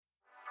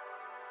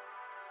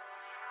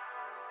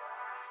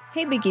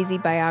Hey Big Easy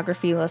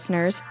Biography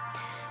listeners.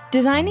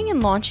 Designing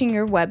and launching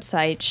your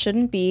website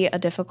shouldn't be a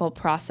difficult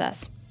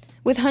process.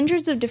 With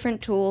hundreds of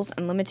different tools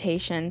and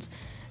limitations,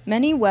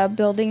 many web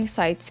building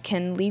sites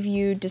can leave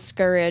you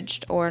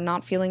discouraged or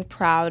not feeling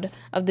proud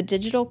of the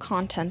digital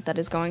content that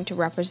is going to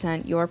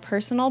represent your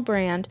personal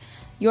brand,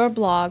 your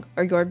blog,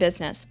 or your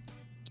business.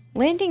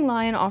 Landing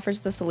Lion offers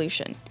the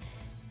solution.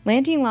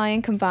 Landing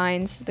Lion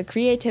combines the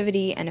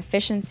creativity and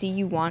efficiency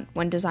you want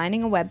when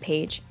designing a web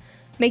page,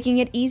 making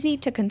it easy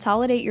to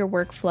consolidate your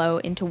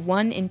workflow into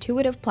one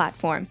intuitive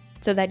platform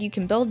so that you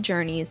can build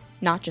journeys,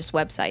 not just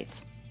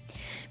websites.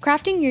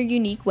 Crafting your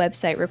unique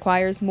website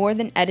requires more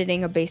than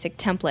editing a basic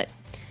template.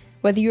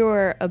 Whether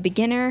you're a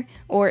beginner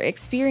or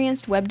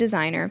experienced web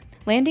designer,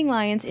 Landing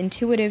Lion's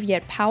intuitive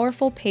yet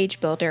powerful page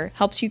builder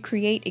helps you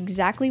create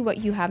exactly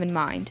what you have in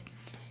mind.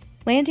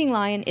 Landing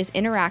Lion is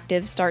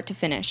interactive start to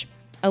finish,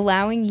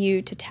 allowing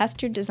you to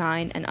test your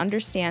design and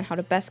understand how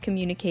to best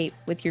communicate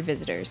with your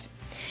visitors,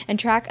 and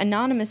track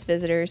anonymous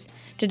visitors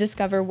to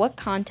discover what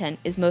content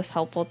is most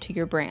helpful to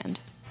your brand.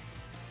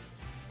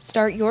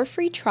 Start your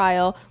free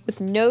trial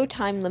with no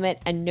time limit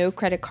and no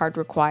credit card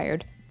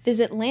required.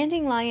 Visit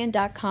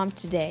landinglion.com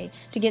today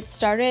to get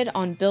started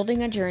on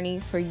building a journey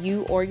for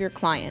you or your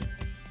client.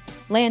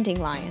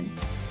 Landing Lion.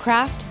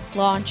 Craft,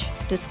 launch,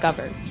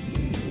 discover.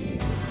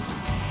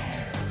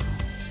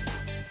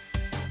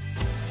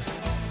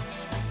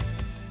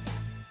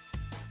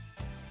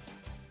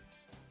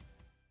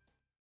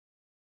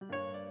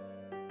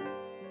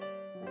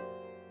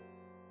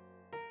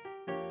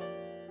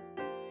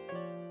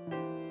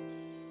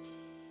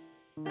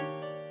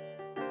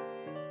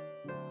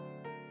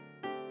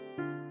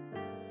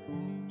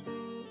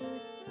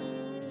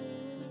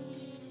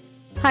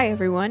 Hi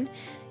everyone,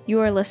 you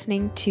are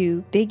listening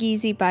to Big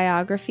Easy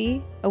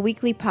Biography, a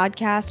weekly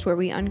podcast where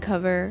we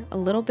uncover a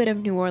little bit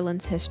of New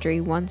Orleans history,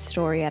 one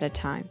story at a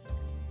time.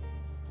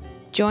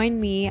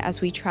 Join me as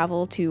we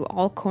travel to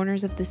all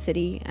corners of the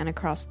city and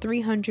across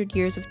 300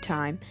 years of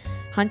time,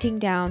 hunting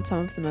down some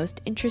of the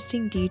most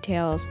interesting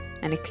details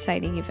and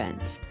exciting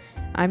events.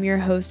 I'm your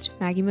host,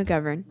 Maggie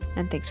McGovern,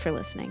 and thanks for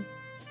listening.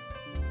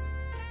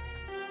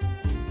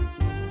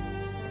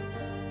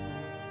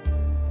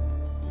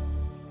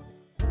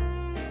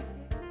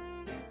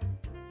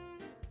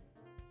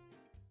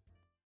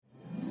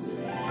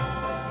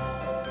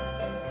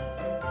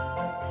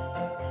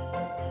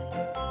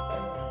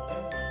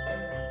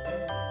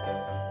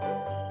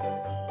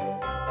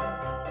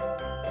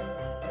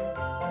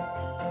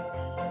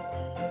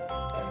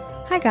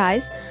 Hi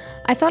guys,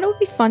 I thought it would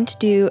be fun to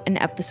do an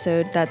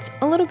episode that's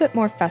a little bit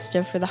more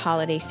festive for the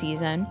holiday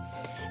season.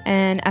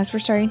 And as we're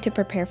starting to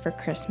prepare for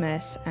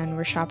Christmas and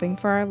we're shopping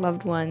for our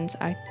loved ones,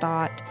 I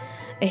thought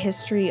a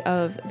history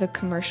of the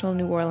commercial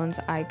New Orleans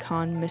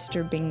icon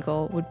Mr.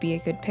 Bingle would be a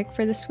good pick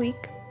for this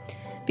week,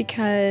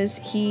 because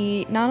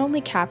he not only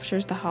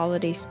captures the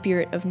holiday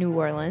spirit of New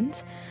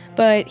Orleans,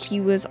 but he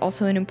was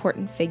also an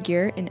important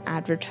figure in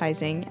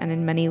advertising and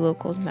in many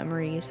locals'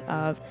 memories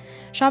of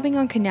shopping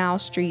on Canal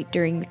Street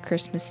during the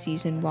Christmas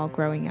season while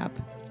growing up.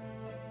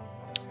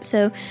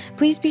 So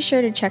please be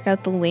sure to check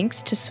out the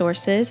links to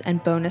sources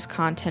and bonus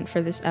content for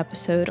this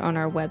episode on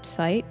our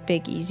website,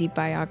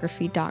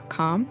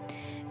 bigeasybiography.com.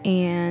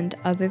 And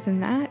other than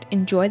that,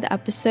 enjoy the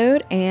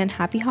episode and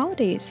happy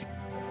holidays.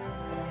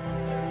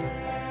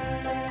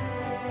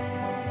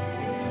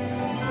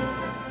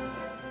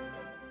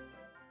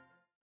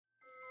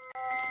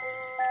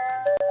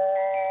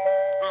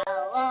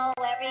 Hello,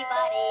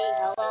 everybody,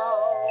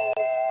 hello.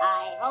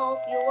 I hope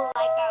you will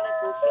like our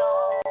little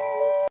show.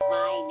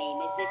 My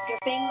name is Mr.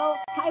 Bingle.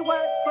 I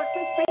work for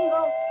Chris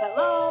Bingle.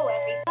 Hello,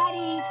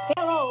 everybody,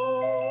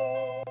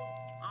 hello.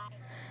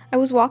 I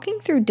was walking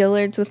through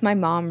Dillard's with my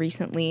mom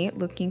recently,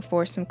 looking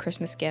for some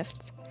Christmas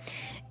gifts,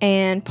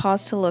 and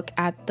paused to look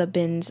at the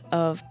bins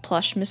of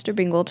plush Mr.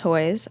 Bingle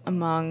toys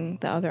among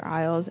the other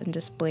aisles and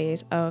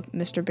displays of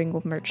Mr.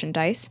 Bingle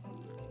merchandise.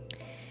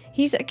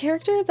 He's a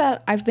character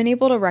that I've been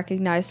able to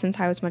recognize since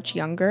I was much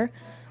younger,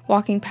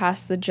 walking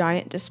past the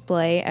giant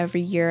display every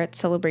year at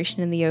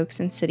Celebration in the Oaks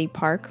in City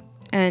Park,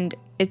 and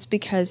it's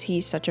because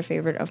he's such a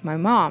favorite of my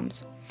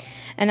mom's.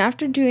 And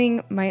after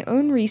doing my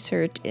own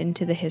research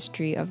into the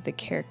history of the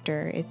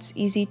character, it's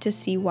easy to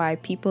see why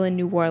people in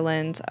New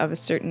Orleans of a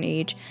certain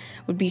age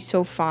would be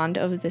so fond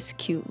of this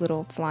cute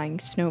little flying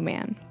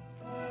snowman.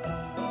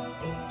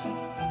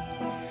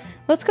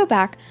 Let's go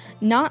back,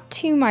 not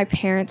to my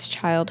parents'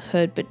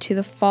 childhood, but to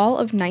the fall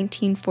of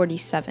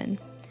 1947.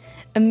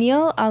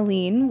 Emile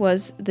Aline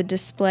was the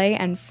display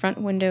and front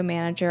window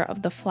manager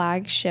of the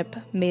flagship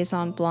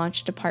Maison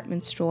Blanche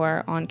department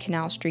store on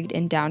Canal Street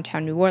in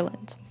downtown New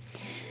Orleans.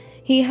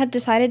 He had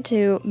decided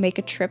to make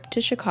a trip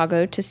to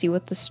Chicago to see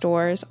what the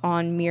stores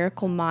on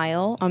Miracle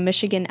Mile on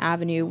Michigan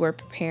Avenue were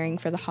preparing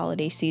for the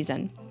holiday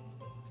season.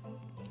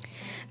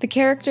 The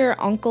character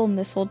Uncle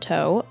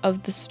Mistletoe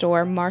of the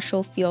store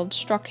Marshall Field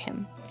struck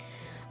him.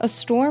 A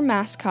store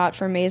mascot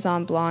for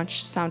Maison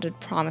Blanche sounded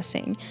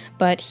promising,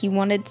 but he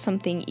wanted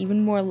something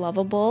even more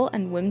lovable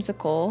and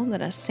whimsical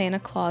than a Santa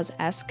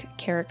Claus-esque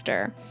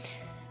character.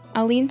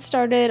 Aline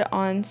started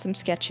on some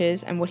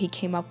sketches, and what he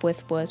came up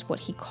with was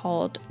what he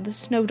called the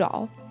Snow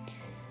Doll.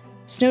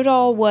 Snow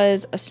Doll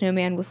was a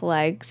snowman with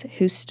legs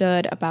who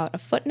stood about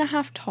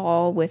 1.5 feet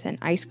tall with an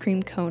ice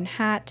cream cone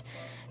hat,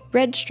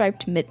 red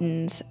striped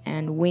mittens,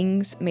 and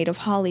wings made of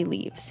holly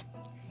leaves.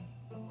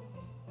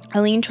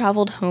 Aline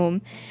traveled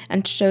home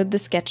and showed the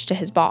sketch to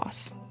his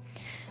boss.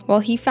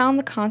 While he found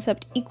the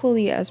concept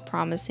equally as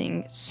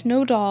promising,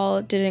 Snow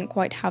Doll didn't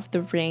quite have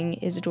the ring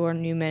Isidore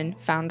Newman,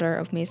 founder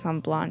of Maison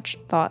Blanche,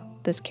 thought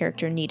this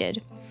character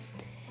needed.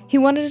 He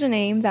wanted a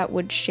name that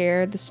would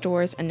share the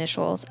store's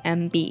initials,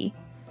 MB.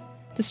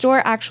 The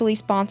store actually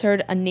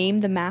sponsored a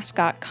Name the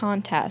Mascot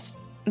contest,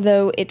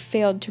 though it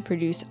failed to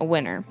produce a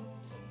winner.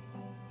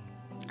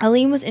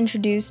 Aline was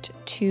introduced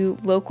to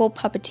local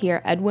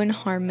puppeteer Edwin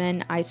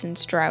Harmon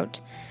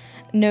Eisenstraut,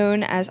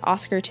 known as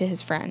Oscar to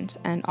his friends,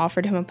 and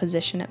offered him a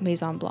position at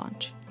Maison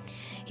Blanche.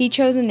 He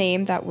chose a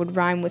name that would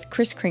rhyme with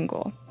Kris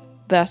Kringle.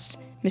 Thus,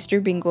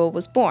 Mr. Bingle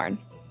was born.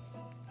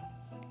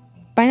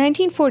 By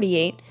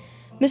 1948,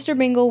 Mr.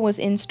 Bingle was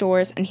in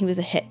stores and he was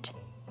a hit.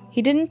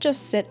 He didn't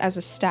just sit as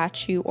a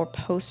statue or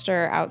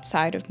poster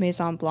outside of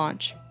Maison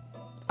Blanche.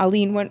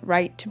 Aline went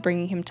right to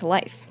bringing him to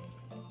life.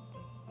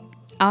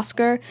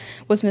 Oscar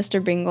was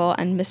Mr. Bingle,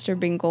 and Mr.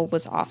 Bingle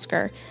was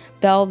Oscar,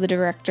 Bell, the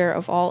director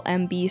of all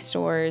MB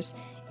stores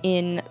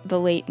in the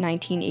late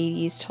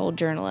 1980s, told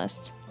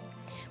journalists.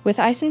 With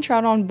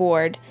Eisentraut on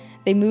board,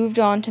 they moved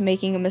on to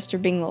making a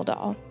Mr. Bingle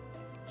doll.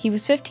 He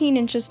was 15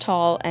 inches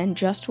tall and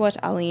just what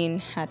Aline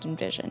had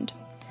envisioned.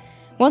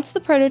 Once the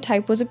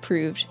prototype was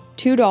approved,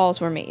 2 dolls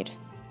were made,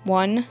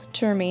 one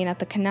to remain at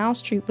the Canal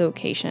Street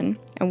location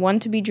and one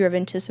to be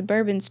driven to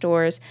suburban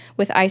stores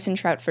with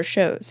Eisentraut for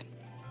shows.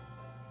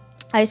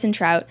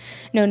 Eisentraut,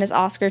 known as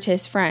Oscar to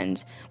his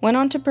friends, went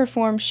on to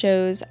perform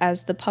shows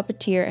as the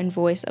puppeteer and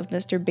voice of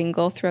Mr.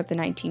 Bingle throughout the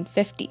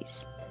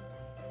 1950s.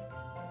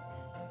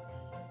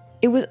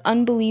 It was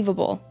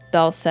unbelievable,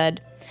 Bell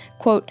said.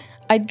 Quote,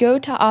 I'd go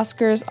to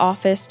Oscar's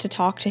office to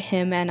talk to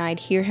him and I'd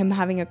hear him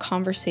having a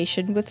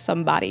conversation with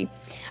somebody.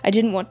 I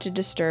didn't want to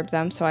disturb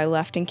them, so I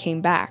left and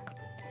came back.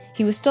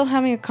 He was still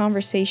having a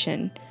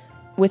conversation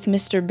with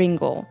Mr.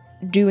 Bingle,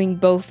 doing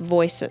both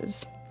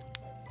voices.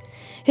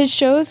 His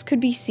shows could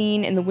be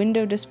seen in the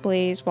window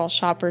displays while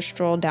shoppers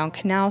strolled down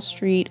Canal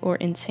Street or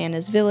in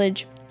Santa's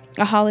Village,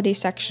 a holiday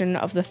section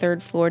of the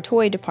third-floor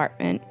toy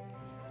department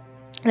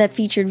that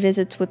featured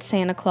visits with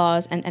Santa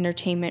Claus and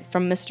entertainment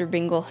from Mr.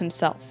 Bingle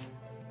himself.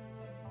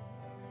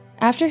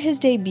 After his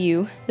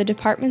debut, the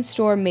department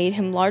store made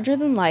him larger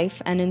than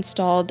life and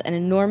installed an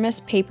enormous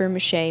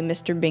papier-mâché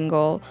Mr.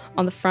 Bingle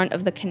on the front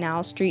of the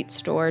Canal Street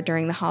store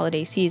during the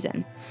holiday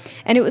season,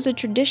 and it was a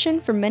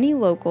tradition for many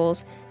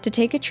locals to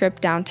take a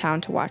trip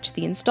downtown to watch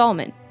the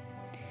installment.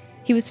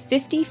 He was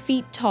 50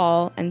 feet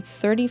tall and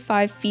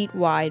 35 feet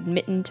wide,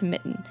 mitten to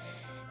mitten.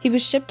 He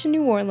was shipped to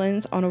New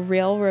Orleans on a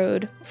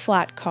railroad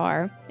flat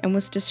car and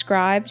was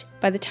described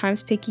by the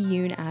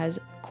Times-Picayune as,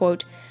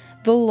 quote,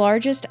 the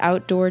largest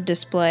outdoor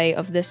display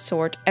of this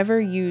sort ever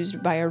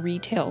used by a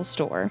retail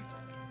store.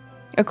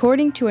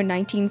 According to a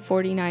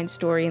 1949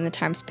 story in the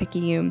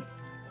Times-Picayune,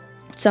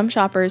 some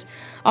shoppers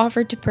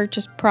offered to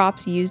purchase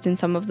props used in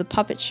some of the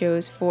puppet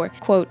shows for,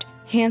 quote,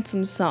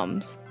 handsome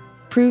sums,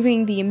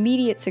 proving the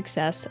immediate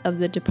success of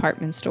the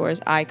department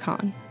store's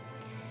icon.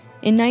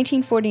 In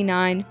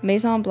 1949,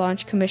 Maison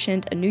Blanche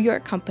commissioned a New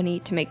York company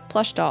to make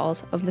plush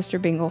dolls of Mr.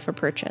 Bingle for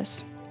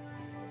purchase.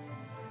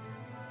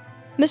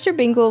 Mr.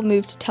 Bingle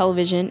moved to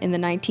television in the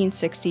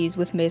 1960s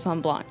with Maison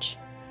Blanche.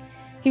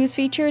 He was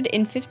featured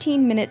in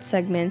 15-minute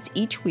segments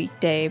each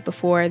weekday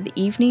before the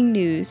evening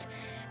news,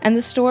 and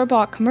the store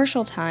bought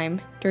commercial time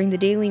during the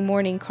daily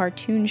morning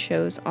cartoon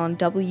shows on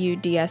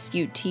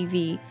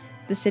WDSU-TV,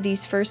 the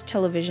city's first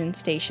television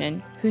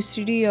station, whose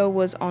studio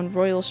was on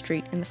Royal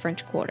Street in the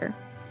French Quarter.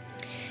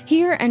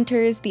 Here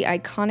enters the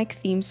iconic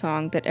theme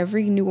song that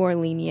every New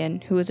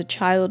Orleanian who was a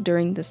child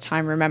during this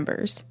time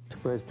remembers.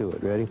 Let's do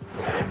it. Ready?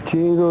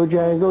 Jingle,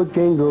 jangle,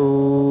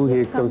 jingle,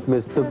 here comes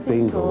Mr.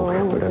 Bingle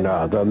with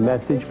another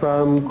message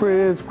from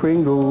Kris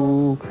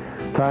Kringle.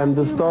 Time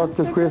to start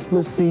the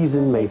Christmas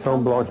season.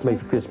 Maison Blanche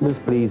makes Christmas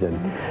pleasing.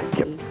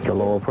 Gifts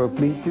galore for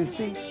pleased to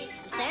see.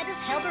 Santa's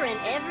helper in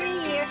every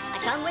year. I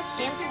come with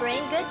him to bring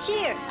good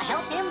cheer. I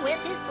help him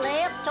with his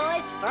sleigh of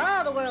toys for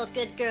all the world's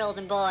good girls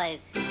and boys.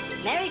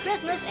 Merry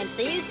Christmas and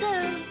see you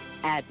soon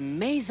at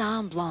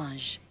Maison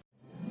Blanche.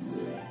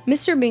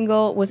 Mr.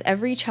 Bingle was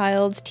every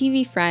child's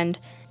TV friend,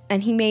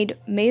 and he made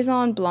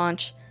Maison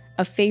Blanche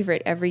a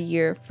favorite every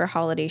year for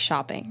holiday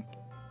shopping.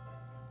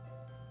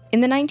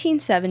 In the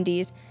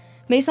 1970s,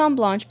 Maison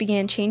Blanche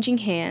began changing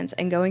hands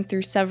and going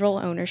through several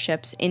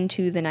ownerships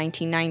into the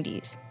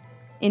 1990s.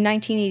 In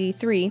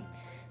 1983,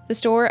 the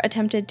store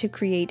attempted to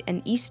create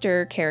an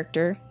Easter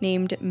character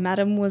named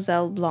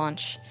Mademoiselle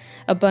Blanche,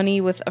 a bunny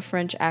with a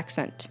French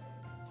accent.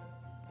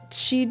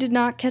 She did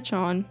not catch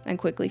on and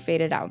quickly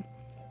faded out.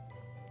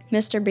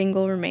 Mr.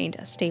 Bingle remained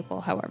a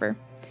staple, however.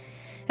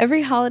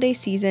 Every holiday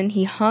season,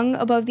 he hung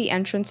above the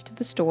entrance to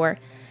the store,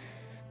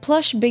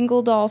 Plush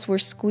Bingle dolls were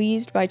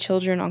squeezed by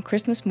children on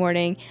Christmas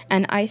morning,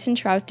 and Ice and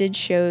Trout did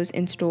shows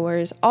in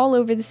stores all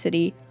over the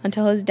city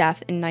until his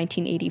death in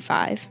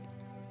 1985.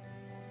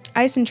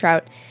 Ice and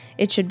Trout,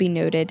 it should be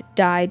noted,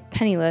 died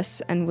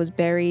penniless and was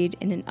buried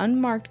in an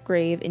unmarked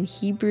grave in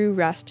Hebrew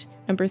Rest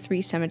No.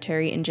 3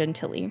 Cemetery in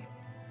Gentilly.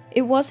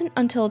 It wasn't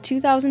until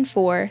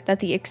 2004 that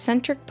the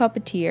eccentric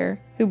puppeteer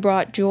who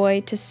brought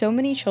joy to so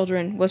many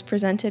children was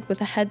presented with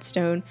a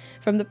headstone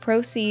from the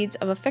proceeds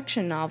of a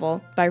fiction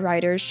novel by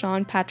writer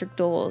Sean Patrick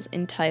Doles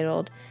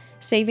entitled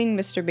Saving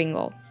Mr.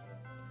 Bingle.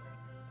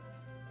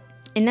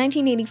 In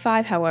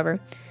 1985,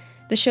 however,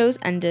 the shows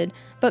ended,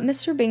 but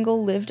Mr.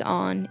 Bingle lived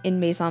on in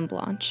Maison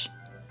Blanche.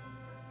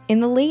 In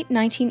the late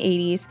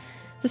 1980s,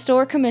 the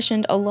store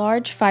commissioned a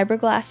large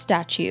fiberglass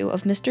statue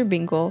of Mr.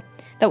 Bingle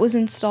that was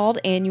installed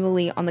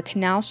annually on the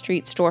Canal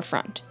Street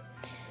storefront.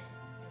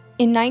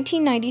 In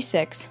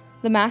 1996,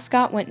 the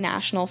mascot went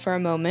national for a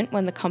moment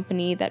when the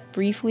company that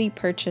briefly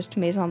purchased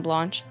Maison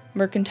Blanche,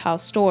 Mercantile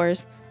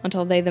Stores,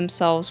 until they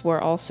themselves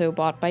were also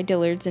bought by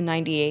Dillard's in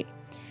 98,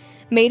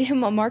 made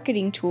him a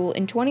marketing tool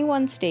in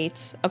 21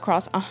 states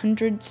across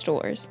 100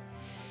 stores.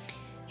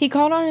 He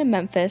caught on in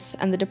Memphis,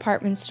 and the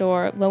department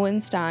store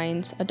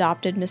Lowenstein's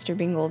adopted Mr.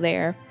 Bingle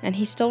there, and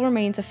he still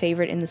remains a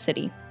favorite in the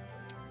city.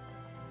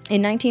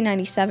 In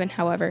 1997,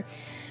 however,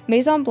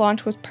 Maison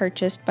Blanche was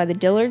purchased by the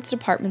Dillard's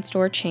department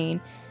store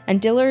chain, and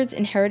Dillard's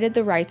inherited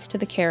the rights to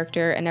the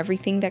character and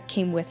everything that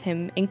came with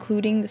him,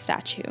 including the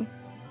statue.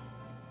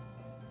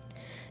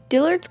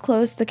 Dillard's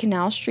closed the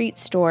Canal Street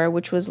store,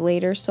 which was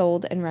later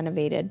sold and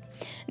renovated.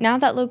 Now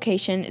that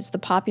location is the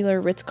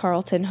popular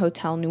Ritz-Carlton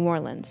Hotel New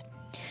Orleans.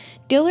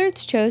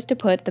 Dillard's chose to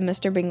put the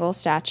Mr. Bingle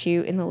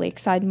statue in the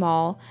Lakeside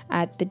Mall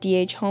at the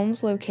D.H.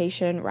 Holmes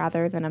location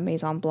rather than a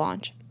Maison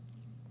Blanche.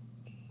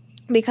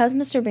 Because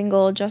Mr.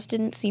 Bingle just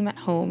didn't seem at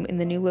home in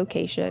the new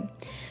location,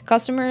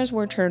 customers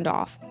were turned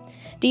off.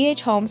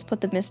 D.H. Holmes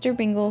put the Mr.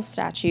 Bingle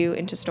statue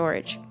into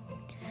storage.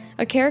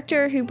 A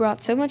character who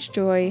brought so much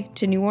joy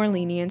to New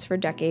Orleanians for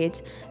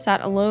decades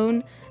sat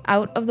alone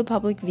out of the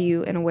public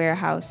view in a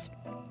warehouse.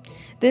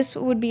 This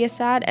would be a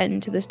sad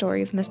end to the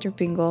story of Mr.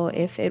 Bingle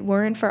if it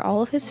weren't for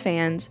all of his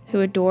fans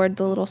who adored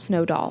the little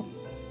snow doll.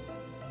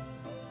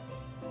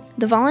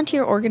 The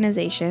volunteer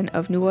organization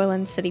of New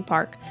Orleans City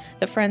Park,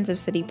 the Friends of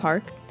City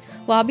Park,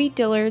 lobbied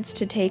Dillard's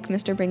to take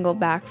Mr. Bingle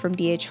back from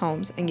D.H.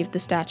 Holmes and give the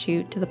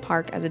statue to the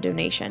park as a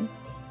donation.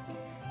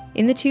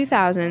 In the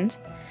 2000s,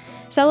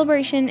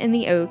 Celebration in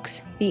the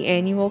Oaks, the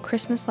annual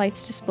Christmas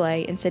lights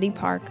display in City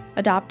Park,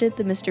 adopted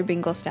the Mr.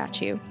 Bingle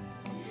statue.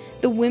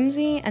 The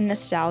whimsy and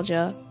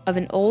nostalgia of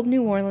an old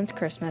New Orleans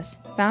Christmas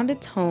found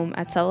its home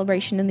at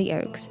Celebration in the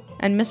Oaks,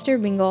 and Mr.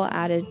 Bingle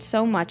added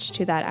so much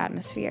to that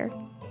atmosphere.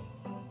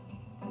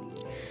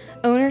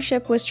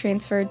 Ownership was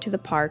transferred to the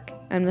park,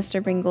 and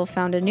Mr. Bingle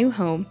found a new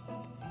home,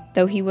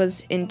 though he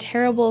was in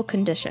terrible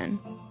condition.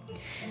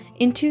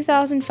 In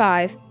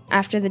 2005,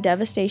 after the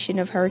devastation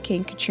of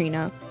Hurricane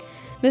Katrina,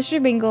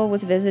 Mr. Bingle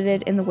was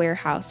visited in the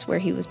warehouse where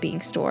he was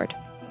being stored.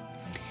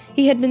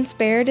 He had been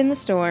spared in the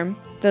storm,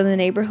 though the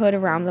neighborhood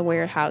around the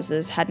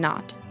warehouses had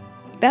not.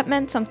 That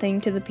meant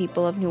something to the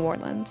people of New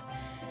Orleans.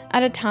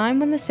 At a time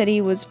when the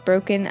city was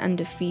broken and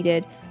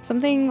defeated,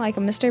 something like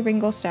a Mr.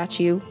 Bingle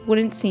statue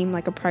wouldn't seem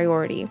like a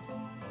priority.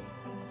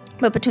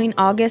 But between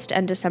August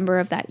and December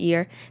of that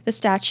year, the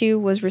statue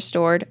was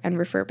restored and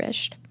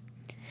refurbished.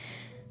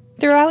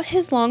 Throughout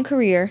his long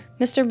career,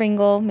 Mr.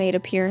 Bingle made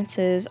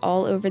appearances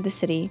all over the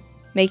city,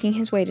 making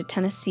his way to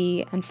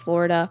Tennessee and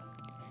Florida.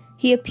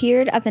 He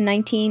appeared at the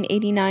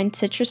 1989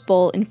 Citrus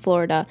Bowl in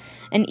Florida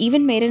and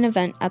even made an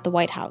event at the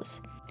White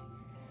House.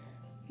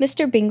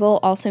 Mr. Bingle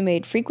also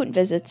made frequent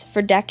visits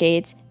for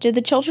decades to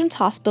the Children's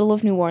Hospital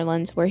of New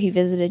Orleans, where he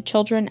visited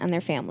children and their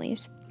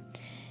families.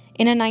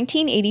 In a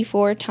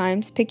 1984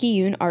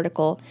 Times-Picayune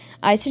article,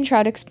 Ice and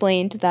Trout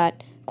explained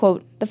that,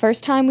 quote, "The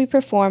first time we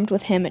performed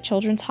with him at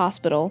Children's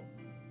Hospital,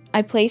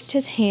 I placed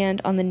his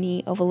hand on the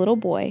knee of a little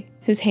boy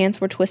whose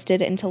hands were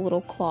twisted into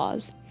little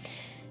claws.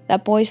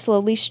 That boy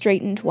slowly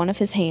straightened one of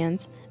his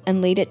hands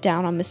and laid it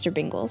down on Mr.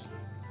 Bingle's.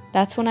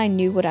 That's when I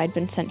knew what I'd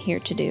been sent here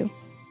to do."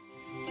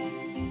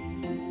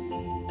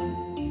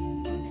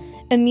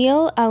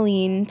 Emile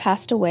Alleyne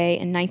passed away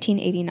in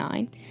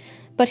 1989,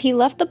 but he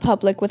left the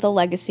public with a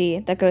legacy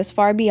that goes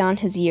far beyond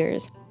his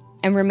years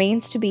and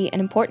remains to be an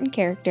important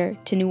character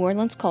to New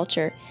Orleans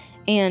culture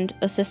and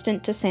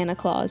assistant to Santa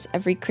Claus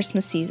every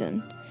Christmas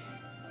season.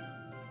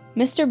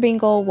 Mr.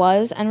 Bingle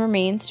was and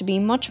remains to be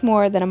much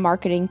more than a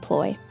marketing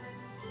ploy.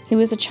 He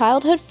was a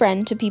childhood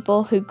friend to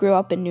people who grew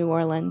up in New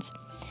Orleans.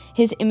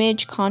 His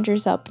image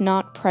conjures up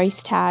not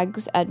price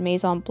tags at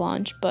Maison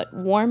Blanche, but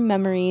warm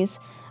memories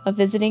of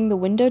visiting the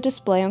window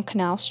display on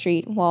Canal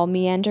Street while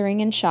meandering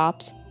in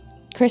shops,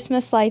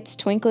 Christmas lights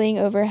twinkling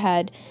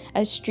overhead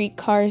as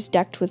streetcars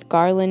decked with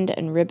garland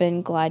and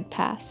ribbon glide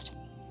past.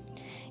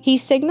 He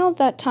signaled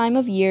that time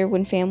of year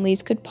when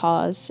families could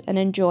pause and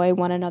enjoy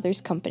one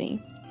another's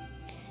company.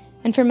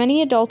 And for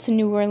many adults in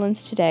New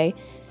Orleans today,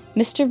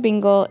 Mr.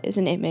 Bingle is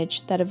an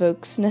image that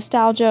evokes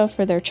nostalgia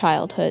for their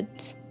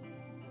childhoods.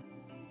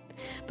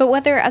 But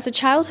whether as a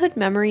childhood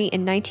memory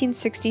in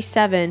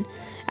 1967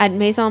 at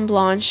Maison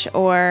Blanche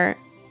or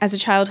as a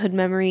childhood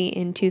memory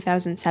in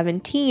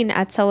 2017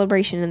 at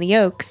Celebration in the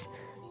Oaks,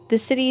 the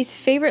city's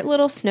favorite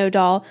little snow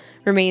doll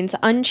remains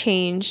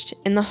unchanged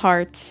in the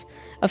hearts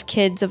of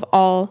kids of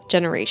all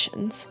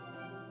generations.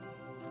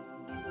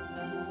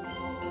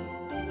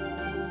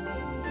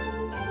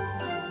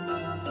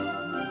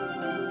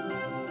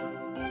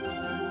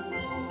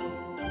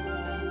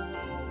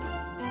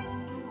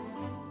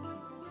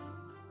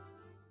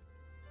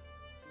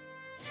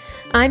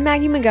 I'm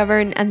Maggie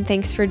McGovern, and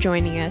thanks for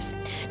joining us.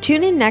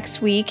 Tune in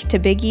next week to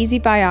Big Easy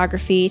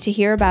Biography to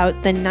hear about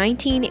the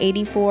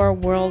 1984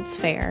 World's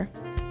Fair.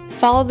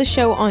 Follow the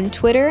show on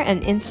Twitter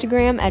and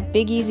Instagram at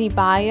Big Easy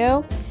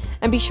Bio,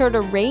 and be sure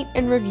to rate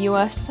and review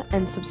us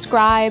and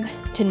subscribe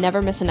to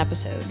never miss an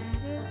episode.